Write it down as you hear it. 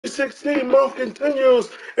316 month continues,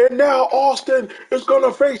 and now Austin is going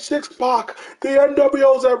to face Syxx. The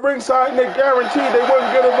NWO's at ringside, and they guaranteed they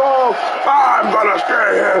wouldn't get involved. I'm going to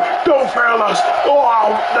stay here. Don't fail us.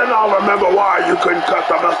 Then I'll remember why you couldn't cut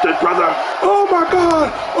the mustard, brother. Oh, my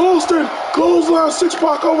God. Austin clothesline Syxx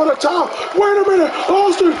over the top. Wait a minute.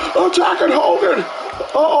 Austin attacking Hogan.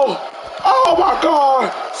 Uh-oh. Oh my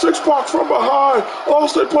God! Syxx from behind.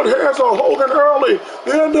 Austin put hands on Hogan early.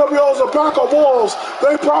 The NWO's a pack of wolves.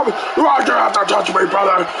 They probably, why'd you have to touch me,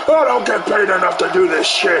 brother? I don't get paid enough to do this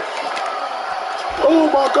shit.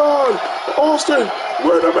 Oh my God! Austin,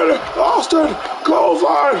 wait a minute. Austin,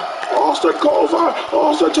 clothesline. Austin, clothesline.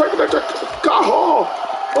 Austin taking it to Cahal.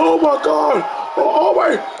 Oh my God. Oh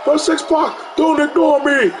wait, but Syxx, don't ignore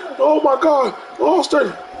me. Oh my God.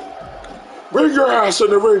 Austin. Bring your ass in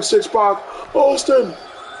the ring, Syxx. Austin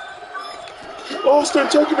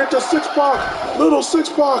taking it to Syxx. Little Syxx.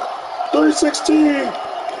 316.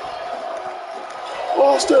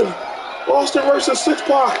 Austin versus Syxx.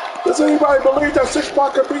 Does anybody believe that Syxx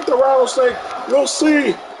can beat the rattlesnake? We'll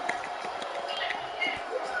see.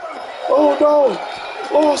 Oh no.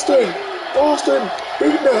 Austin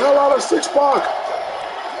beating the hell out of Syxx.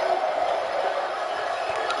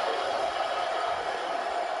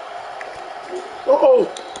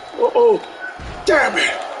 Uh-oh. Damn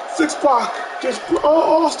it. Syxx just,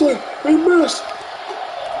 Austin, he missed.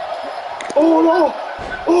 Oh no.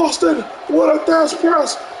 Austin, what a death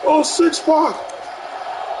press. Oh, Syxx.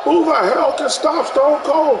 Who the hell can stop Stone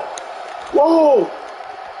Cold? Whoa.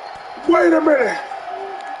 Wait a minute.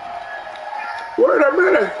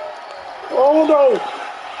 Oh no.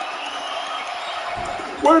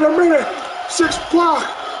 Wait a minute. Syxx.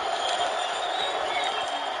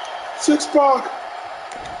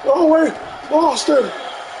 Oh wait, Austin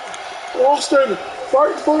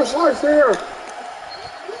fighting for his life here.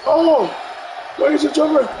 Oh, ladies and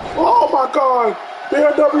gentlemen, oh my God, the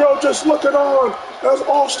NWO just looking on as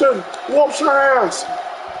Austin whoops her ass.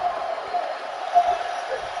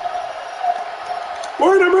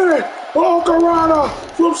 Wait a minute, oh Garana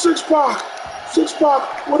from Syxx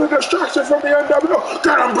with a distraction from the NWO.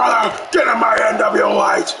 Get him, brother, get him, my NWO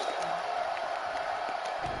light.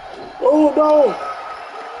 Oh no!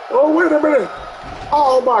 Oh wait a minute!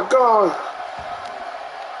 Oh my God!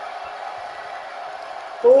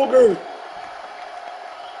 Hogan!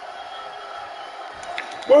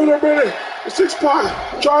 Wait a minute! Syxx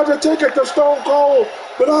trying to take it to Stone Cold,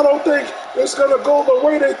 but I don't think it's gonna go the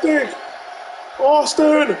way they think.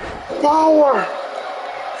 Austin, power!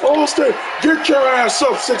 Austin, get your ass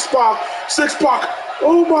up, Syxx.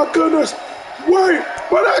 Oh my goodness! Wait,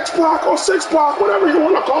 but X-Pac or Syxx, whatever you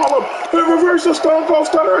want to call him, in reverse the Stone Cold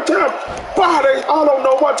Stunner attempt. Body, I don't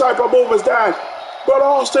know what type of move is that, but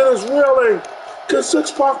Austin is reeling. Can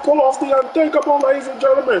Syxx pull off the unthinkable, ladies and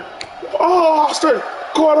gentlemen? Oh, Austin,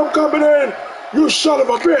 caught him coming in. You son of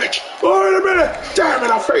a bitch. Wait a minute. Damn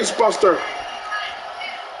it, a face buster.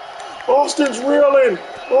 Austin's reeling.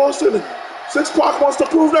 Syxx wants to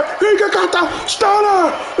prove that he got the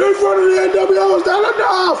stunner in front of the NWO. Is that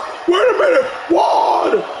enough? Wait a minute.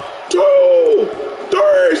 1, 2,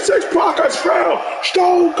 3. Syxx has fell.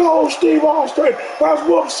 Stone Cold Steve Austin has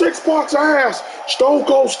whooped Syxx ass. Stone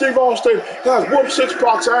Cold Steve Austin has whooped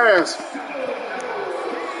Syxx ass.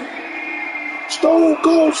 Stone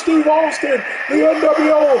Cold Steve Austin, the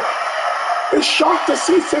NWO, is shocked to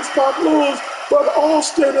see Syxx lose. But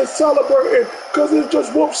Austin is celebrating because he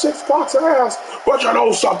just whooped Syxx ass. But you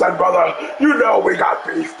know something, brother? You know we got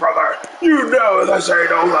beef, brother. You know this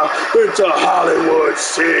ain't over. It's a Hollywood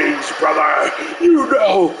siege, brother. You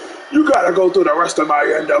know you gotta go through the rest of my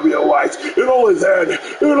NWO lights. And only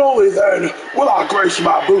then will I grace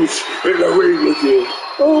my boots in the ring with you.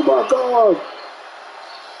 Oh my God.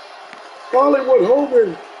 Hollywood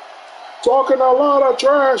Hogan talking a lot of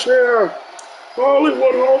trash here.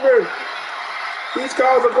 Hollywood Hogan. These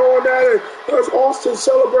guys are going at it as Austin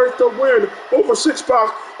celebrates the win over Syxx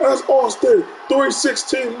as Austin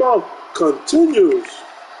 316 month continues.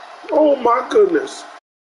 Oh my goodness.